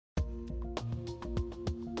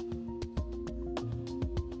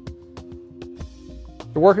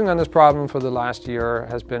Working on this problem for the last year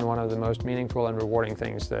has been one of the most meaningful and rewarding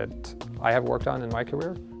things that I have worked on in my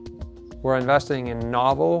career. We're investing in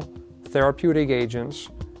novel therapeutic agents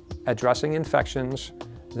addressing infections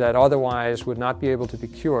that otherwise would not be able to be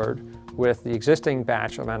cured with the existing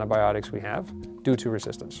batch of antibiotics we have due to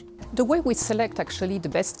resistance. The way we select actually the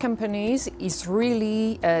best companies is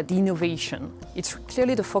really the innovation. It's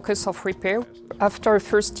clearly the focus of Repair. After a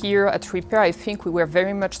first year at Repair, I think we were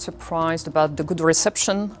very much surprised about the good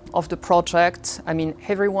reception of the project. I mean,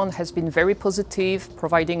 everyone has been very positive,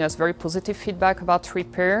 providing us very positive feedback about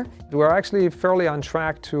Repair. We're actually fairly on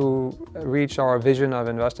track to reach our vision of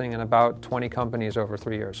investing in about 20 companies over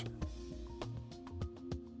 3 years.